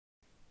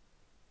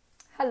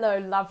Hello,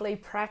 lovely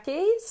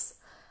praccies.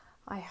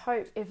 I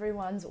hope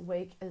everyone's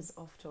week is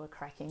off to a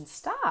cracking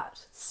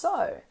start.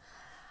 So,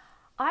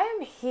 I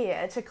am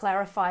here to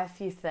clarify a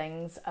few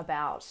things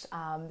about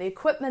the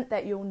equipment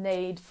that you'll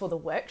need for the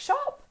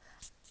workshop,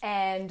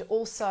 and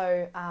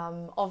also,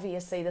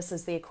 obviously, this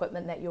is the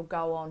equipment that you'll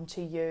go on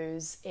to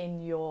use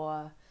in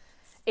your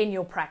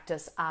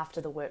practice after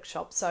the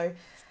workshop. So,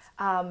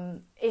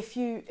 if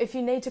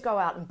you need to go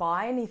out and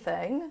buy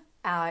anything,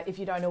 if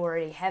you don't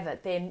already have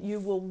it, then you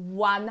will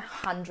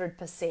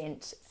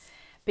 100%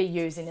 be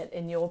using it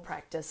in your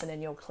practice and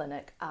in your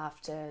clinic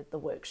after the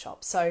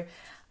workshop. So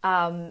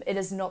it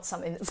is not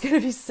something that's going to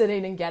be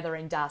sitting and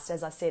gathering dust.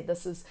 As I said,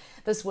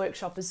 this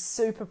workshop is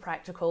super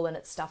practical and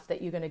it's stuff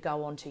that you're going to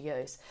go on to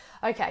use.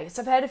 Okay,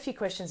 so I've had a few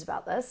questions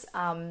about this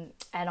and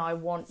I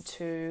want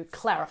to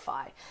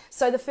clarify.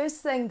 So the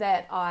first thing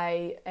that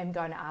I am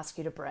going to ask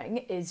you to bring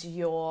is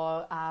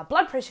your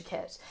blood pressure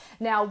kit.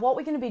 Now, what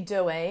we're going to be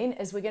doing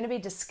is we're going to be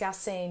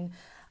discussing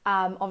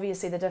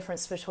obviously the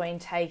difference between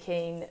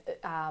taking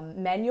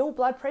manual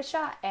blood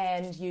pressure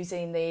and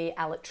using the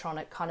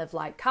electronic kind of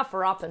like cuff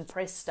her up and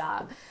press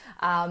start,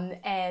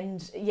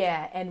 and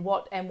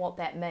what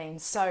that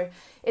means. So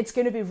it's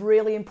going to be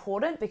really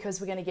important because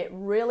we're going to get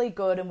really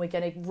good and we're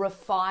going to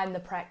refine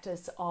the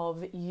practice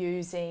of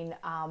using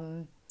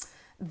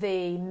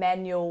the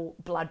manual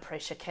blood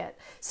pressure kit.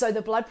 So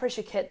the blood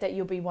pressure kit that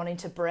you'll be wanting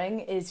to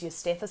bring is your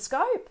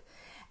stethoscope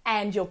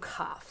and your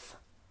cuff.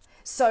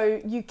 So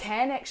you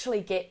can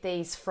actually get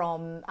these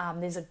from,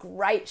 there's a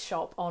great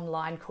shop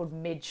online called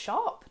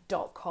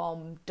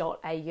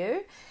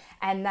medshop.com.au,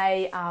 and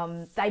they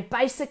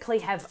basically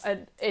have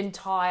an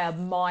entire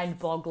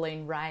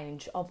mind-boggling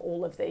range of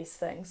all of these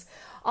things.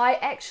 I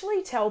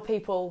actually tell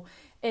people,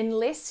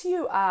 unless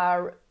you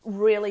are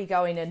really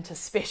going in to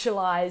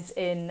specialize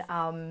in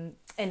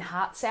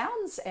heart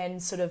sounds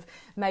and sort of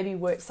maybe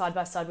work side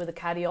by side with a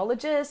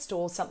cardiologist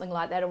or something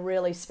like that, or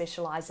really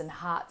specialize in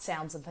heart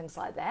sounds and things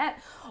like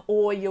that,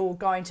 or you're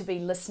going to be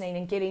listening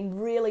and getting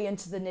really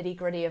into the nitty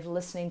gritty of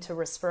listening to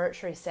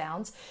respiratory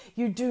sounds,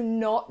 you do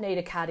not need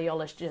a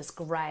cardiologist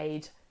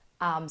grade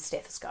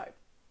stethoscope.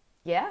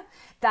 Yeah,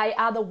 they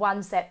are the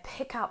ones that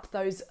pick up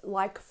those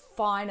like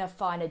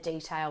finer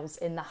details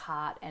in the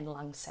heart and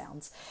lung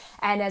sounds.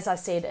 And as I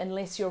said,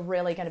 unless you're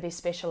really going to be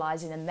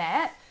specializing in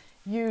that,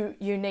 you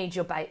need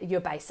your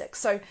basics.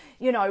 So,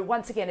 you know,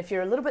 once again, if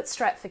you're a little bit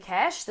strapped for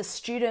cash, the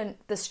student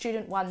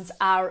ones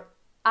are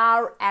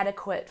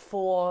adequate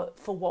for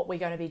what we're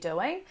going to be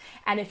doing.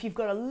 And if you've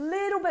got a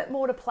little bit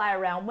more to play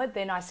around with,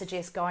 then I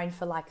suggest going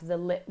for like the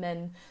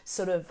Littman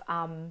sort of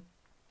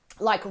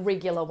like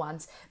regular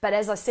ones. But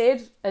as I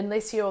said,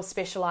 unless you're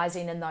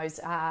specializing in those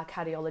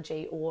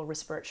cardiology or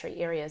respiratory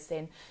areas,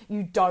 then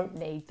you don't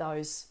need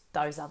those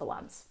other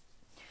ones.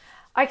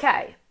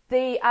 Okay.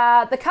 The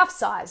cuff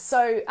size.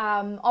 So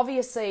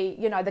obviously,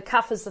 you know, the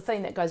cuff is the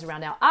thing that goes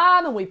around our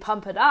arm and we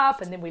pump it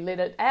up and then we let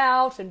it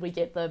out and we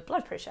get the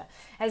blood pressure.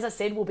 As I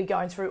said, we'll be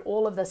going through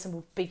all of this and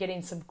we'll be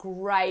getting some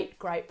great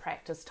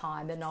practice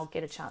time, and I'll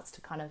get a chance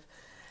to kind of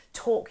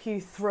talk you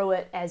through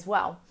it as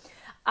well.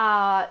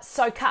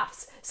 So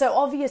cuffs. So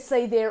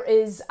obviously there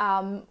is,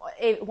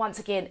 once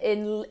again,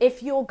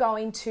 if you're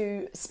going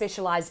to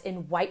specialize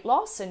in weight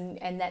loss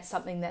and that's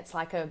something that's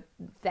like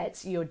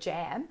that's your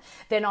jam,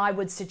 then I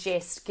would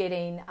suggest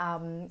getting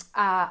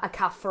a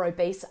cuff for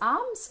obese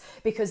arms,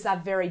 because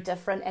they're very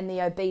different, and the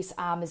obese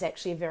arm is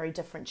actually a very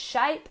different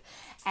shape.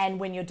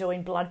 And when you're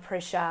doing blood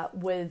pressure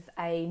with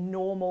a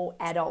normal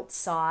adult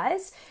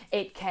size,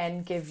 it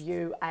can give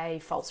you a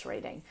false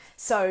reading.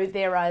 So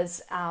there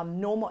is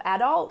normal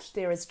adult,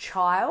 there is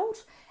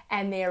child,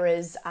 and there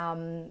is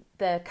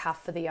the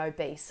cuff for the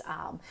obese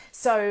arm.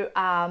 So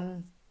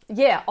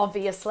yeah,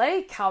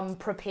 obviously come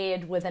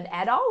prepared with an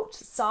adult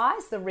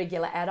size, the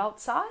regular adult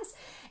size.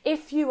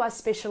 If you are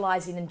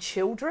specializing in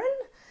children,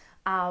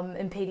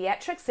 in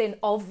pediatrics, then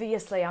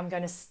obviously I'm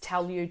going to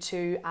tell you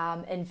to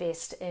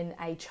invest in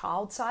a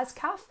child size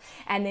cuff.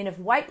 And then if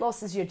weight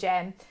loss is your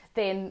jam,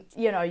 then,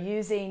 you know,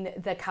 using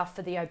the cuff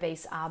for the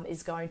obese arm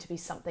is going to be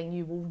something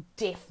you will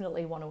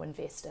definitely want to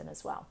invest in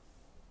as well.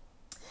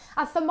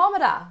 A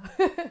thermometer.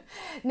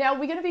 Now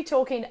we're going to be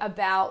talking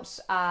about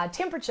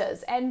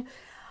temperatures, and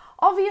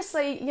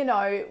obviously, you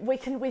know, we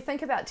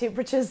think about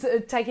temperatures,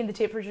 taking the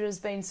temperature as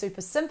being super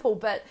simple,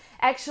 but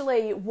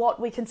actually what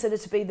we consider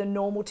to be the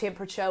normal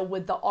temperature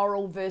with the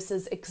oral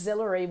versus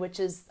axillary, which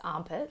is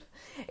armpit,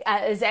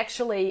 is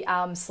actually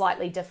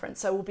slightly different.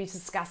 So we'll be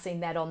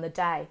discussing that on the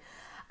day.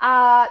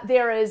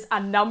 There is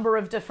a number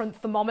of different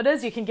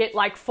thermometers. You can get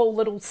like full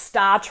little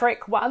Star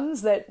Trek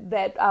ones that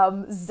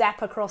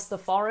zap across the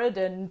forehead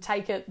and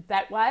take it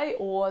that way,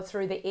 or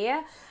through the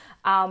air.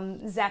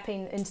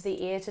 Zapping into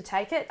the air to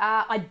take it.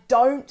 I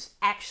don't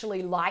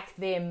actually like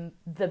them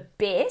the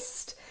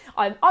best.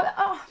 I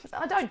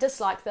don't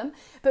dislike them,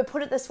 but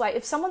put it this way,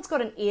 if someone's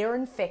got an ear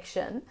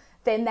infection,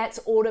 then that's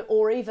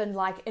or even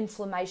like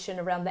inflammation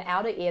around the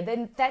outer ear,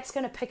 then that's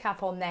going to pick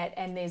up on that,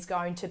 and it's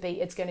going to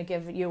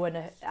give you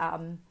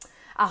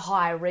a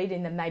higher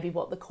reading than maybe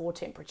what the core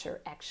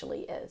temperature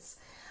actually is.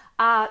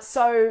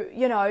 So,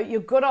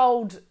 your good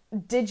old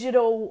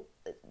digital,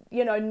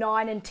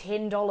 $9 and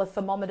 $10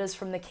 thermometers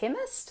from the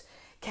chemist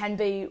can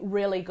be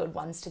really good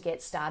ones to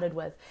get started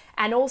with.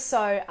 And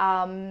also,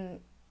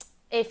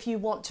 if you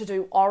want to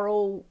do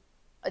oral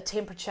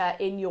temperature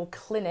in your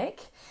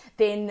clinic,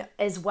 then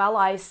as well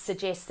I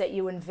suggest that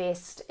you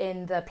invest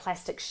in the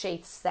plastic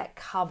sheaths that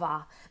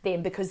cover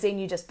them, because then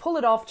you just pull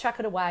it off, chuck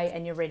it away,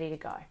 and you're ready to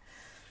go.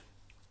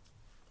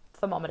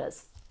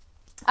 Thermometers.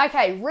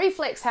 Okay,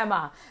 reflex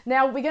hammer.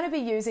 Now we're going to be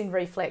using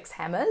reflex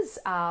hammers.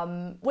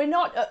 We're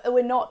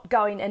not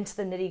going into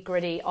the nitty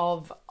gritty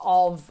of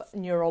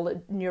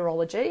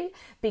neurology,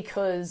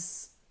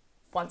 because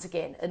once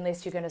again,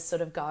 unless you're going to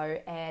sort of go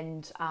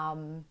and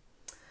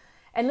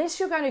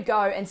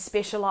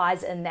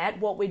specialize in that,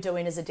 what we're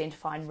doing is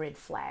identifying red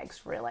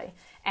flags, really,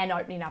 and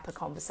opening up a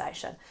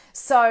conversation.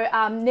 So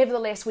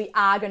nevertheless, we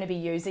are going to be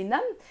using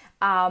them.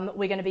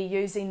 We're going to be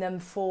using them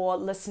for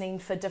listening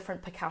for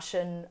different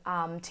percussion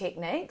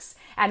techniques,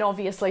 and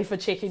obviously for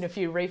checking a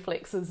few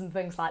reflexes and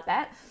things like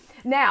that.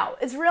 Now,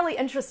 it's really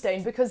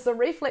interesting because the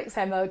reflex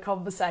hammer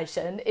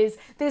conversation is,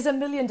 there's a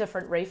million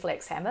different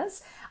reflex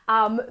hammers.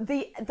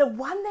 The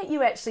one that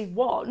you actually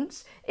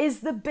want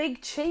is the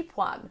big cheap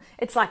one.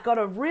 It's like got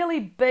a really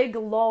big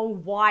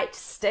long white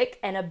stick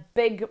and a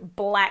big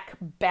black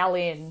bell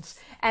end.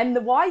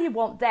 And why you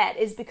want that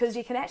is because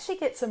you can actually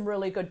get some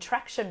really good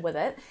traction with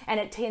it, and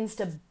it tends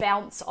to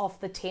bounce off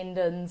the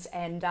tendons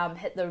and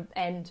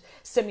and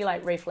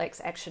stimulate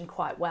reflex action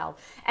quite well,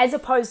 as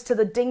opposed to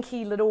the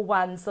dinky little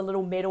ones, the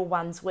little metal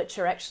ones, which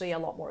are actually a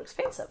lot more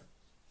expensive.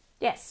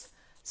 Yes,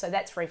 so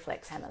that's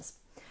reflex hammers.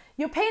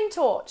 Your pen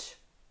torch.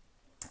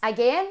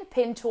 Again,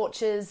 pen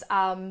torches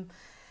I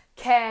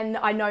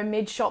know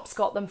med shops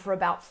got them for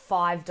about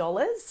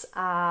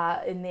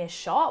 $5 in their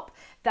shop.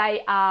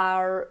 They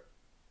are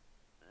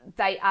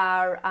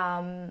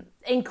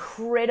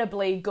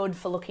incredibly good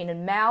for looking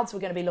in mouths.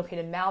 We're going to be looking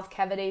in mouth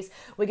cavities.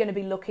 We're going to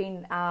be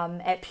looking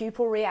at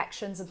pupil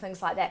reactions and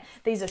things like that.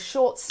 These are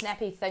short,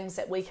 snappy things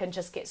that we can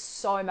just get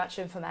so much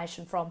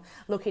information from,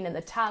 looking in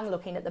the tongue,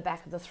 looking at the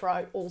back of the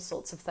throat, all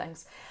sorts of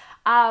things.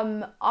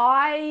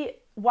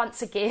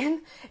 Once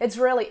again, it's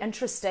really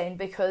interesting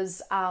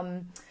because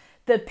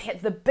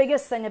the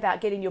biggest thing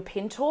about getting your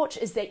pen torch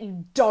is that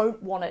you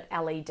don't want it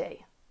LED.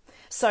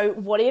 So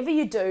whatever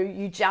you do,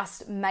 you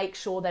just make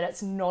sure that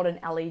it's not an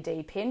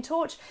LED pen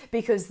torch,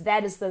 because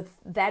that is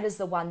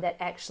the one that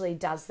actually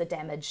does the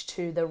damage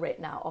to the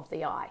retina of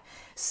the eye.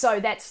 So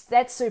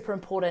that's super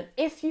important.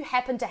 If you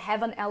happen to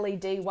have an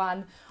LED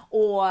one,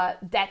 or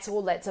that's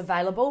all that's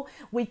available,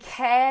 we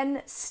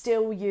can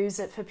still use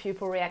it for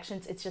pupil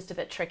reactions. It's just a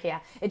bit trickier.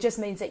 It just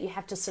means that you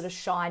have to sort of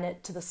shine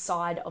it to the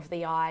side of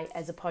the eye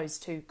as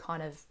opposed to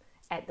kind of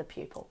at the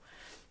pupil.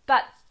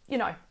 But,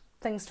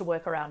 things to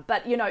work around.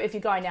 But, if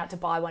you're going out to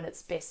buy one,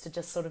 it's best to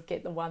just sort of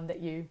get the one that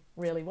you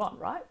really want,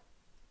 right?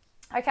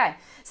 Okay,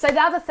 so the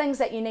other things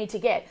that you need to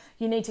get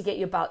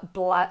your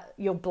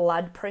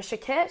blood pressure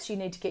kit, you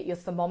need to get your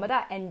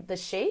thermometer and the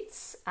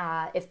sheaths,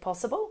 if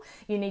possible.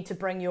 You need to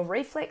bring your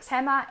reflex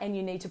hammer, and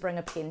you need to bring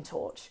a pen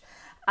torch.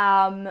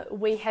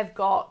 We have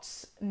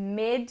got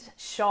Med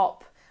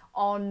Shop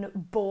on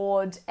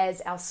board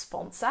as our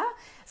sponsor.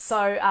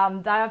 So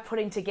they are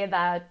putting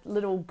together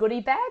little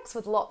goodie bags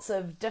with lots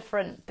of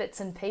different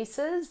bits and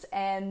pieces,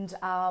 and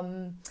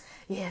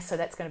so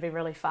that's going to be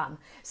really fun.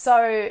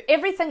 So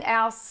everything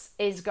else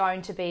is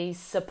going to be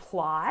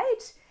supplied,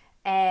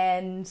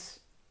 and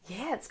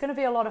it's going to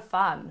be a lot of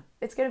fun.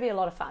 It's going to be a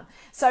lot of fun.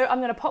 So I'm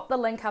going to pop the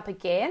link up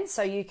again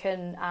so you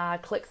can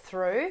click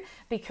through,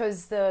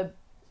 because the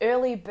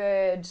early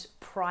bird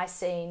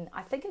pricing,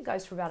 I think it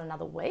goes for about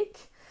another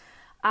week.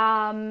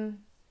 So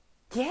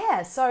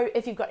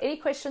if you've got any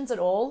questions at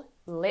all,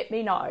 let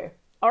me know.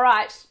 All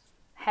right,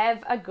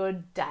 have a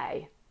good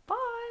day.